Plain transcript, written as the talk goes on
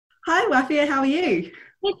Hi, Wafia, how are you?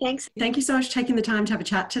 Hey, thanks. Of Thank you so much for taking the time to have a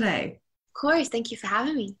chat today. course. Thank you for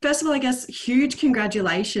having me. First of all, I guess huge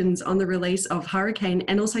congratulations on the release of Hurricane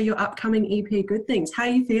and also your upcoming EP, Good Things. How are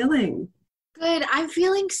you feeling? Good. I'm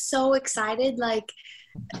feeling so excited. Like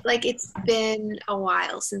it's been a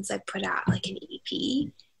while since I put out like an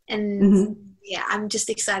EP, and Mhm. yeah, I'm just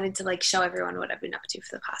excited to like show everyone what I've been up to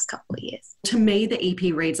for the past couple of years. To me, the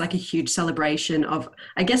EP reads like a huge celebration of,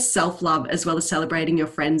 I guess, self love as well as celebrating your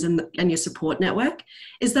friends and your support network.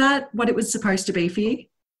 Is that what it was supposed to be for you?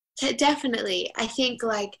 Definitely. I think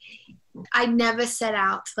like I never set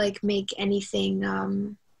out to like make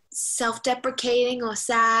anything self-deprecating or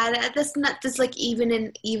sad. That's not that's like even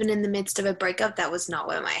in the midst of a breakup, that was not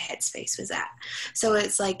where my headspace was at. So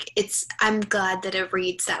it's like it's I'm glad that it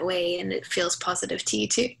reads that way and it feels positive to you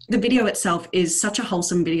too. The video itself is such a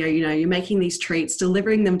wholesome video. You're making these treats,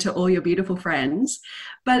 delivering them to all your beautiful friends.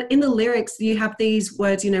 But in the lyrics, you have these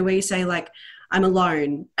words, where you say, like, I'm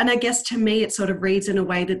alone. And I guess to me, it sort of reads in a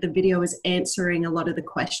way that the video is answering a lot of the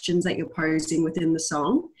questions that you're posing within the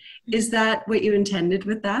song. Is that what you intended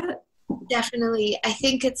with that? Definitely. I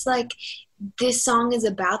think it's like this song is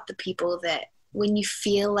about the people that when you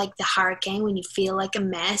feel like the hurricane, when you feel like a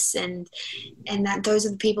mess, and that those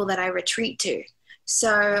are the people that I retreat to.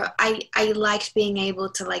 So I liked being able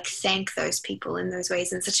to like thank those people in those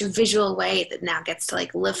ways in such a visual way that now gets to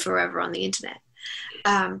like live forever on the internet.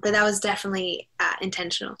 But that was definitely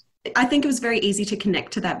intentional. I think it was very easy to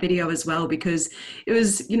connect to that video as well because it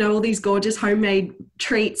was, all these gorgeous homemade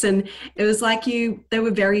treats, and it was like they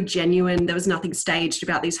were very genuine. There was nothing staged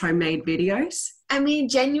about these homemade videos. I mean,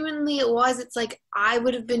 genuinely, it was. It's like I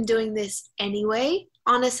would have been doing this anyway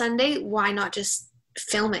on a Sunday. Why not just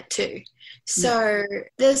film it too? Yeah. So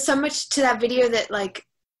there's so much to that video that like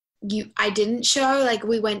I didn't show. Like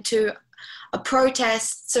we went to a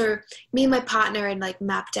protest. So me and my partner had like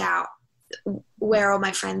mapped out where all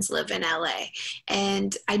my friends live in LA.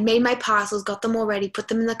 And I made my parcels, got them all ready, put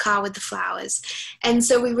them in the car with the flowers. And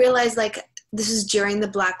so we realized like this was during the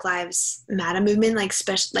Black Lives Matter movement, like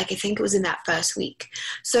special, like I think it was in that first week.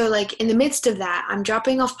 So like in the midst of that, I'm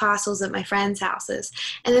dropping off parcels at my friends' houses.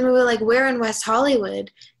 And then we were like, we're in West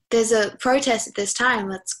Hollywood. There's a protest at this time.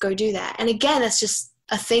 Let's go do that. And again, that's just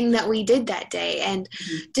a thing that we did that day and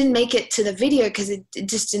didn't make it to the video because it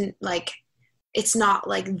just didn't like it's not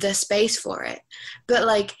like the space for it. But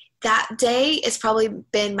like that day has probably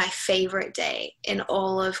been my favorite day in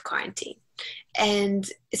all of quarantine. And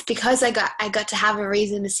it's because I got to have a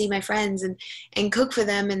reason to see my friends and cook for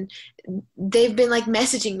them, and they've been like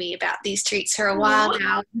messaging me about these treats for a while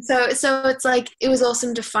now. So it's like it was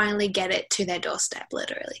awesome to finally get it to their doorstep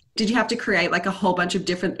literally. Did you have to create like a whole bunch of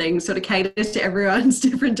different things sort of cater to everyone's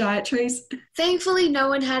different dietaries? Thankfully, no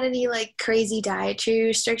one had any like crazy dietary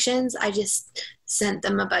restrictions. I just sent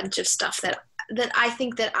them a bunch of stuff that I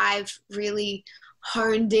think that I've really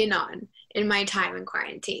honed in on in my time in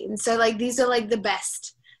quarantine. So like these are like the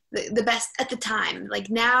best at the time. Like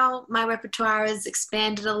now my repertoire has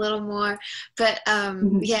expanded a little more, but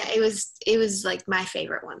yeah, it was like my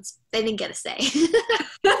favorite ones. They didn't get a say.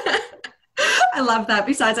 I love that.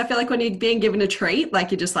 Besides, I feel like when you're being given a treat, like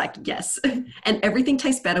you're just like, yes. And everything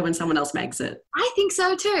tastes better when someone else makes it. I think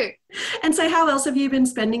so too. And so how else have you been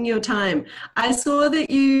spending your time? I saw that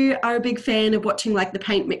you are a big fan of watching like the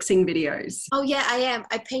paint mixing videos. Oh yeah, I am.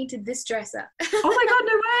 I painted this dresser. Oh my God,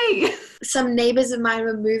 no way. Some neighbors of mine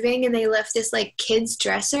were moving and they left this like kids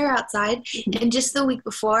dresser outside, and just the week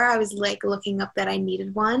before I was like looking up that I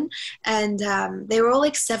needed one, and they were all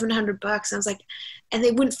like $700. I was like, and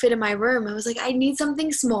they wouldn't fit in my room. I was like, I need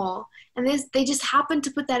something small, and they just happened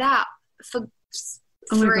to put that out for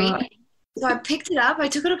Oh my free. God. So I picked it up, I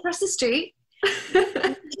took it across the street,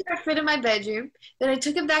 I fit in my bedroom. Then I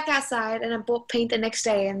took it back outside and I bought paint the next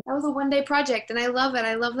day. And that was a one-day project and I love it.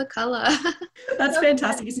 I love the color. That's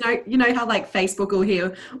fantastic. You know how like Facebook will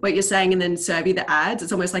hear what you're saying and then serve you the ads?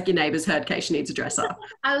 It's almost like your neighbours heard Keisha needs a dresser.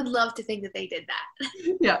 I would love to think that they did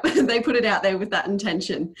that. Yeah, they put it out there with that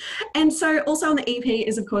intention. And so also on the EP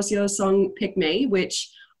is, of course, your song Pick Me, which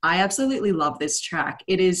I absolutely love this track.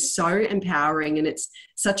 It is so empowering and it's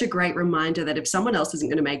such a great reminder that if someone else isn't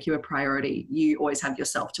going to make you a priority, you always have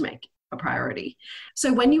yourself to make a priority.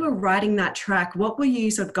 So when you were writing that track, what were you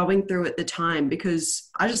sort of going through at the time? Because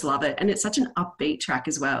I just love it. And it's such an upbeat track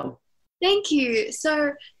as well. Thank you.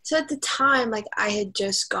 So at the time, like I had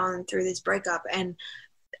just gone through this breakup, and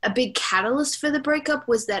a big catalyst for the breakup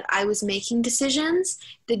was that I was making decisions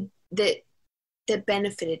that that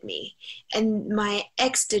benefited me. And my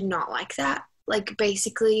ex did not like that. Like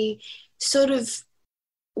basically sort of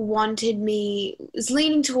wanted me, was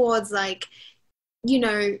leaning towards like, you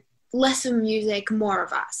know, less of music, more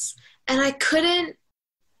of us. And I couldn't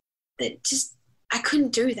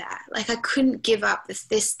do that. Like, I couldn't give up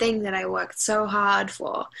this thing that I worked so hard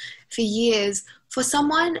for years for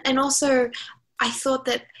someone. And also I thought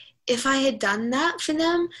that if I had done that for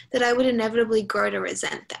them, that I would inevitably grow to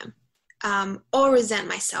resent them. Or resent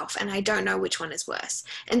myself, and I don't know which one is worse.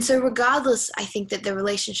 And so regardless, I think that the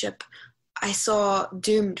relationship I saw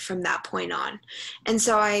doomed from that point on. And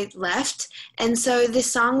so I left. And so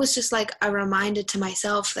this song was just like a reminder to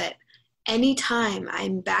myself that anytime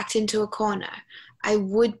I'm backed into a corner, I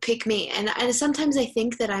would pick me. And sometimes I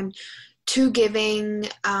think that I'm too giving,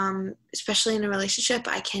 especially in a relationship.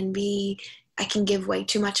 I can give way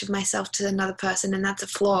too much of myself to another person, and that's a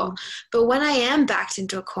flaw. But when I am backed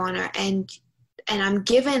into a corner and I'm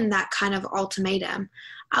given that kind of ultimatum,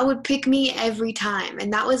 I would pick me every time.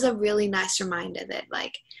 And that was a really nice reminder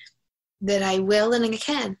that I will and I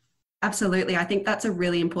can. Absolutely. I think that's a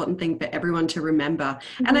really important thing for everyone to remember.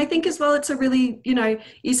 Mm-hmm. And I think as well, it's a really,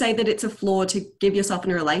 you say that it's a flaw to give yourself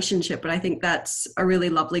in a relationship, but I think that's a really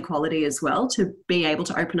lovely quality as well, to be able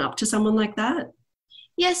to open up to someone like that.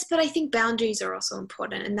 Yes, but I think boundaries are also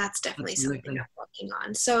important, and that's definitely something I'm working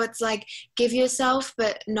on. So it's like, give yourself,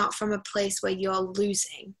 but not from a place where you're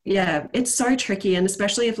losing. Yeah, it's so tricky. And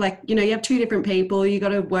especially if you have two different people, you got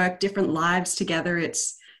to work different lives together.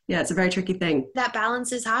 It's a very tricky thing. That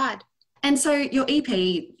balance is hard. And so your EP,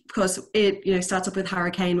 of course, it starts off with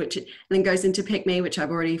Hurricane, and then goes into Pick Me, which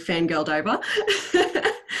I've already fangirled over.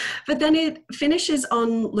 But then it finishes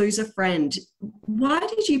on Lose a Friend. Why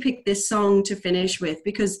did you pick this song to finish with?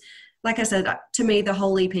 Because, like I said, to me, the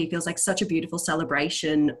whole EP feels like such a beautiful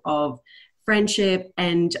celebration of friendship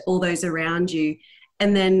and all those around you.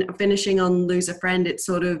 And then finishing on Lose a Friend, it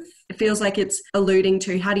feels like it's alluding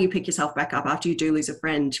to how do you pick yourself back up after you do lose a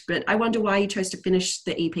friend. But I wonder why you chose to finish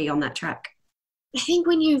the EP on that track. I think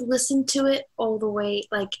when you listen to it all the way,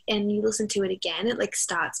 and you listen to it again, it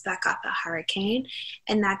starts back up a hurricane.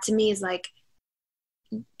 And that to me is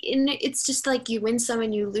it's just like you win some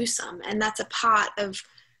and you lose some. And that's a part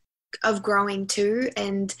of growing too.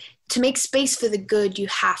 And to make space for the good, you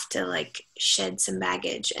have to shed some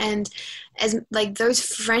baggage. And as those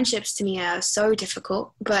friendships to me are so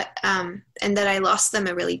difficult, but, and that I lost them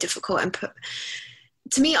are really difficult. And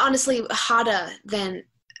to me, honestly, harder than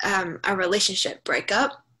a relationship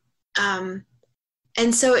breakup. And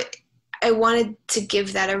so I wanted to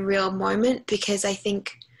give that a real moment because I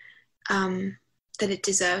think that it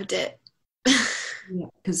deserved it. Yeah,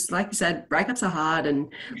 because like you said, breakups are hard,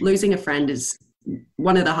 and losing a friend is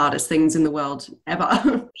one of the hardest things in the world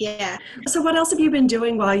ever. Yeah. So what else have you been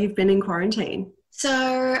doing while you've been in quarantine?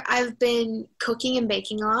 So I've been cooking and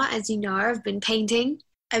baking a lot. As you know, I've been painting.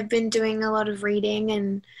 I've been doing a lot of reading,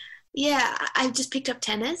 and yeah, I've just picked up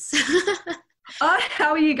tennis. Oh,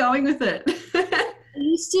 how are you going with it?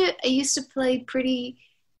 I used to play pretty,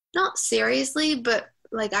 not seriously, but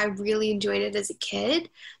I really enjoyed it as a kid.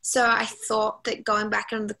 So I thought that going back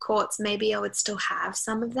on the courts, maybe I would still have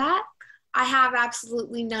some of that. I have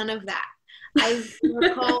absolutely none of that. I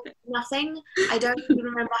recall nothing. I don't even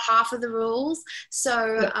remember half of the rules.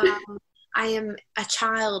 So I am a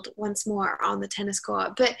child once more on the tennis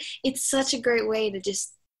court. But it's such a great way to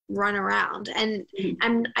just run around. And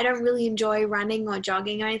I don't really enjoy running or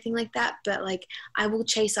jogging or anything like that, but I will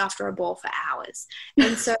chase after a ball for hours.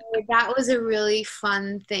 And so that was a really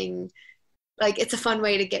fun thing. It's a fun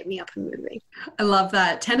way to get me up and moving. I love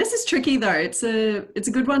that. Tennis is tricky though. It's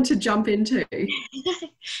a good one to jump into.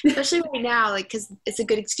 Especially right now, because it's a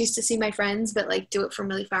good excuse to see my friends, but do it from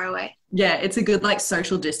really far away. Yeah, it's a good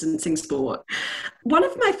social distancing sport. One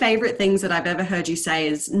of my favorite things that I've ever heard you say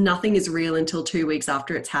is nothing is real until 2 weeks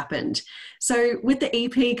after it's happened. So with the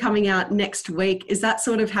EP coming out next week, is that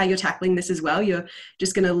sort of how you're tackling this as well? You're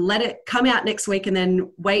just going to let it come out next week and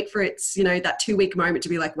then wait for its, that 2 week moment to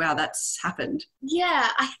be like, wow, that's happened. Yeah,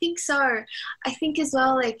 I think so. I think as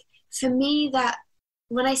well, for me, that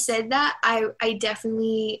when I said that, I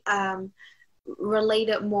definitely relate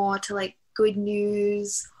it more to good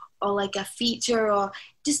news or a feature, or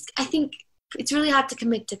just, I think it's really hard to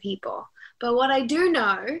commit to people. But what I do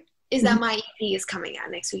know is that my EP is coming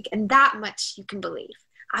out next week, and that much you can believe.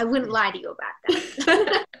 I wouldn't lie to you about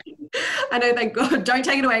that. I know, thank God. Don't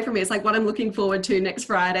take it away from me. It's what I'm looking forward to next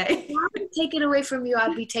Friday. If I would take it away from you,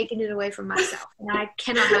 I'd be taking it away from myself. And I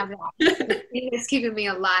cannot have that. It's keeping me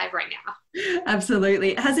alive right now.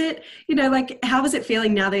 Absolutely. Has it, how is it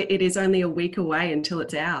feeling now that it is only a week away until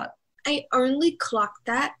it's out? I only clocked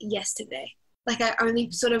that yesterday. Like I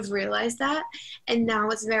only sort of realized that, and now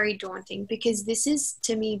it's very daunting because this is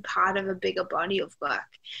to me part of a bigger body of work,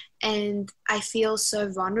 and I feel so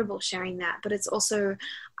vulnerable sharing that. But it's also,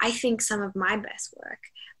 I think, some of my best work.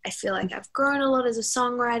 I feel like I've grown a lot as a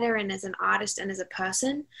songwriter and as an artist and as a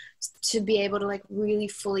person to be able to like really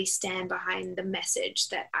fully stand behind the message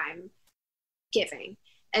that I'm giving.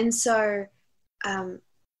 And so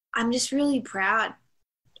I'm just really proud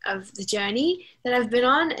of the journey that I've been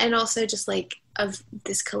on, and also just like of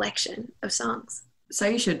this collection of songs. So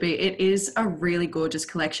you should be. It is a really gorgeous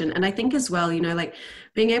collection. And I think as well, you know, like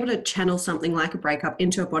being able to channel something like a breakup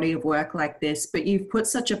into a body of work like this, but you've put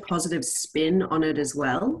such a positive spin on it as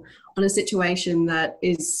well, on a situation that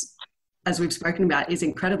is, as we've spoken about, is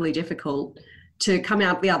incredibly difficult, to come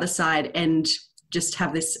out the other side and just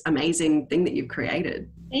have this amazing thing that you've created.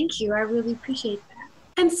 Thank you. I really appreciate that.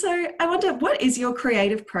 And so I wonder, what is your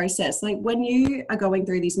creative process? Like when you are going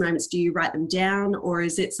through these moments, do you write them down, or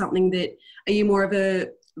is it something that, are you more of a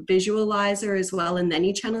visualizer as well and then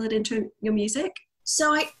you channel it into your music?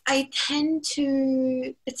 So I tend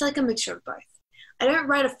to, it's like a mixture of both. I don't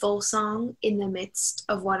write a full song in the midst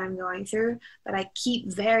of what I'm going through, but I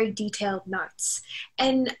keep very detailed notes.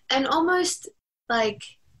 And almost like,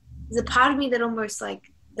 there's a part of me that almost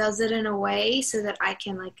like does it in a way so that I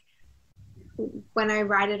can like, when I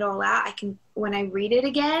write it all out, I can, when I read it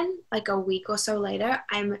again, like a week or so later,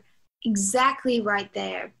 I'm exactly right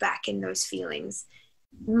there back in those feelings,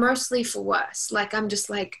 mostly for worse. Like I'm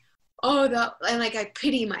just like, oh, that, and like I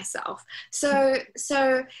pity myself. So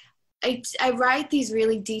I write these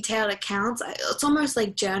really detailed accounts. It's almost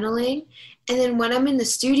like journaling. And then when I'm in the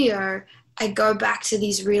studio, I go back to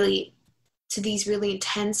these really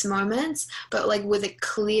intense moments, but like with a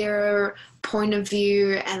clear point of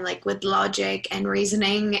view and like with logic and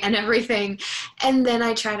reasoning and everything. And then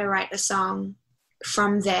I try to write a song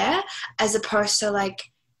from there, as opposed to like,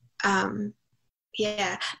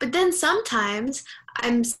 But then sometimes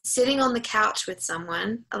I'm sitting on the couch with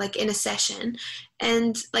someone, like in a session,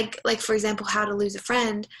 and like for example, How to Lose a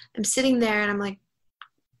Friend, I'm sitting there and I'm like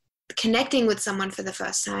connecting with someone for the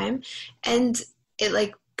first time, and it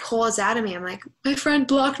like pours out of me. I'm like, my friend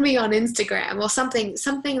blocked me on Instagram, or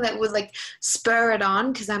something that would like spur it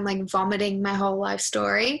on, because I'm like vomiting my whole life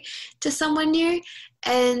story to someone new,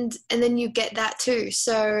 and then you get that too.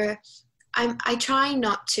 So I try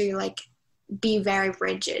not to like be very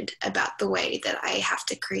rigid about the way that I have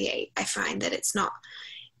to create. I find that it's not,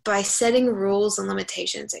 by setting rules and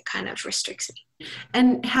limitations, it kind of restricts me.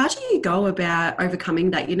 And how do you go about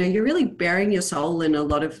overcoming that? You know, you're really bearing your soul in a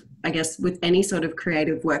lot of, I guess, with any sort of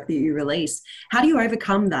creative work that you release. How do you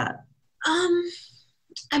overcome that?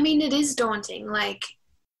 I mean, it is daunting. Like,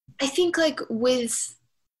 I think like with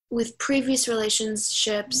previous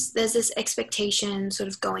relationships, there's this expectation sort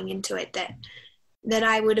of going into it that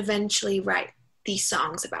I would eventually write these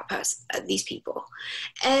songs about these people.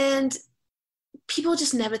 And people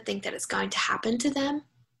just never think that it's going to happen to them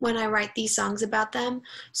when I write these songs about them.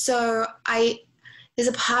 So there's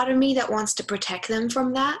a part of me that wants to protect them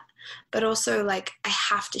from that, but also like I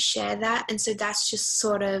have to share that. And so that's just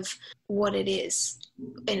sort of what it is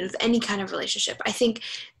in any kind of relationship. I think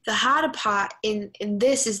the harder part in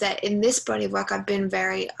this is that in this body of work, I've been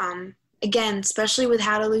very, again, especially with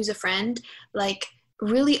How to Lose a Friend, like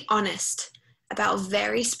really honest about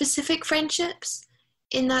very specific friendships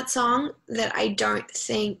in that song that I don't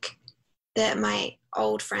think that my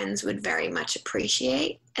old friends would very much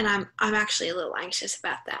appreciate. And I'm actually a little anxious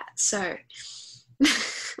about that. So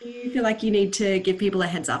do you feel like you need to give people a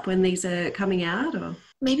heads up when these are coming out, or?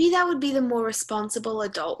 Maybe that would be the more responsible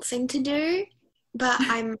adult thing to do, but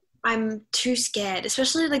I'm too scared,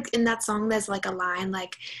 especially like in that song, there's like a line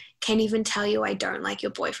like, can't even tell you I don't like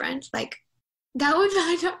your boyfriend. Like that would,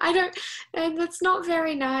 I don't, and that's not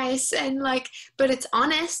very nice. And like, but it's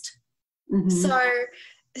honest. Mm-hmm.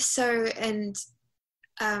 And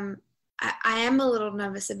I am a little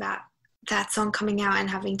nervous about that song coming out and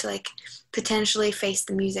having to like potentially face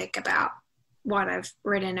the music about what I've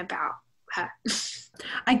written about her.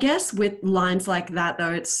 I guess with lines like that,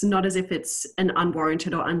 though, it's not as if it's an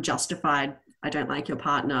unwarranted or unjustified, I don't like your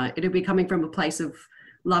partner. It'll be coming from a place of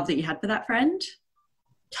love that you had for that friend.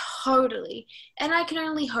 Totally. And I can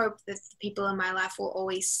only hope that the people in my life will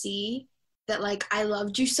always see that, like, I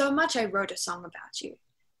loved you so much, I wrote a song about you.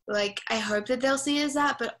 Like, I hope that they'll see it as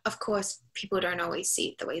that, but of course, people don't always see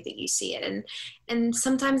it the way that you see it. And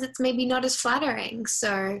sometimes it's maybe not as flattering.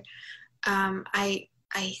 So I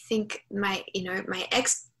think my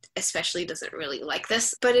ex especially doesn't really like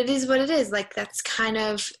this, but it is what it is. Like, that's kind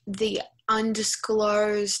of the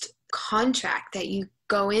undisclosed contract that you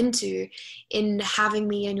go into in having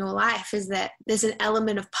me in your life is that there's an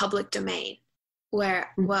element of public domain where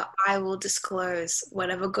I will disclose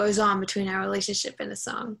whatever goes on between our relationship in a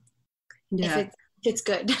song. Yeah. If it's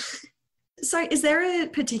good. So is there a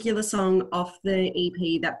particular song off the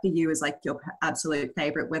EP that for you is like your absolute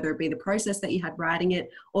favorite, whether it be the process that you had writing it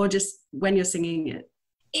or just when you're singing it?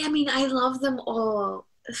 I mean, I love them all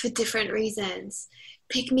for different reasons.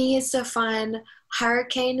 Pick Me is so fun.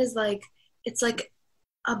 Hurricane is like, it's like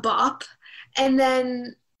a bop. And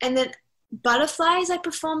then Butterflies I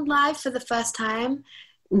performed live for the first time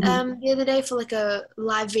the other day for like a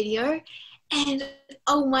live video. And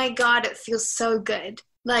oh my God, it feels so good.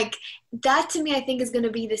 Like that to me, I think is going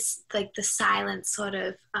to be this, like the silent sort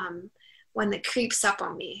of one that creeps up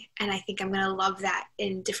on me. And I think I'm going to love that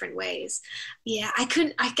in different ways. Yeah,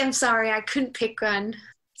 I'm sorry, I couldn't pick one.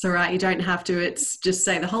 It's all right. You don't have to. It's just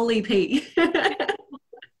say the whole EP.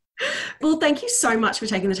 Well, thank you so much for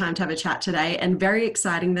taking the time to have a chat today, and very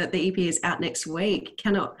exciting that the EP is out next week.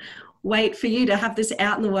 Cannot wait for you to have this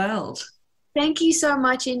out in the world. Thank you so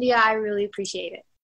much, India. I really appreciate it.